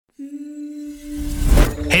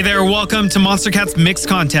Hey there, welcome to Monster Cat's Mix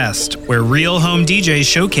Contest, where real home DJs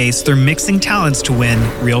showcase their mixing talents to win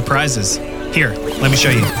real prizes. Here, let me show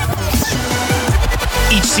you.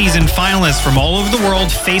 Each season, finalists from all over the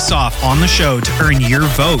world face off on the show to earn your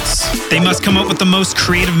votes. They must come up with the most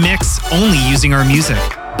creative mix only using our music.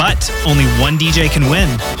 But only one DJ can win.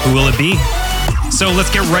 Who will it be? So let's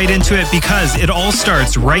get right into it because it all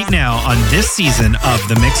starts right now on this season of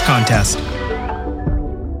the Mix Contest.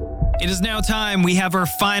 It is now time. We have our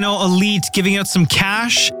final elite giving out some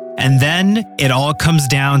cash, and then it all comes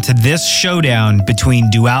down to this showdown between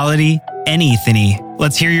Duality and Ethany.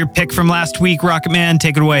 Let's hear your pick from last week, Rocket Man.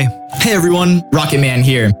 Take it away. Hey everyone, Rocket Man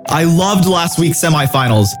here. I loved last week's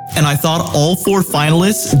semifinals, and I thought all 4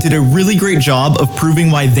 finalists did a really great job of proving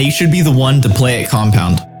why they should be the one to play at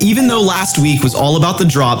Compound. Even though last week was all about the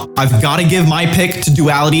drop, I've got to give my pick to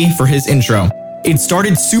Duality for his intro. It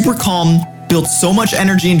started super calm, built so much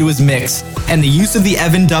energy into his mix, and the use of the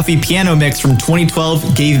Evan Duffy piano mix from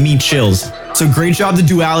 2012 gave me chills. So great job to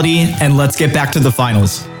Duality, and let's get back to the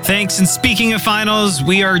finals. Thanks, and speaking of finals,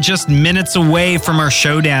 we are just minutes away from our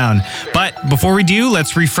showdown. But before we do,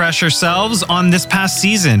 let's refresh ourselves on this past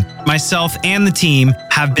season. Myself and the team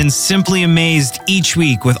have been simply amazed each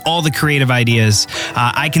week with all the creative ideas.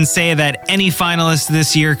 I can say that any finalist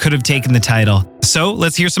this year could have taken the title. So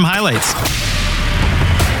let's hear some highlights.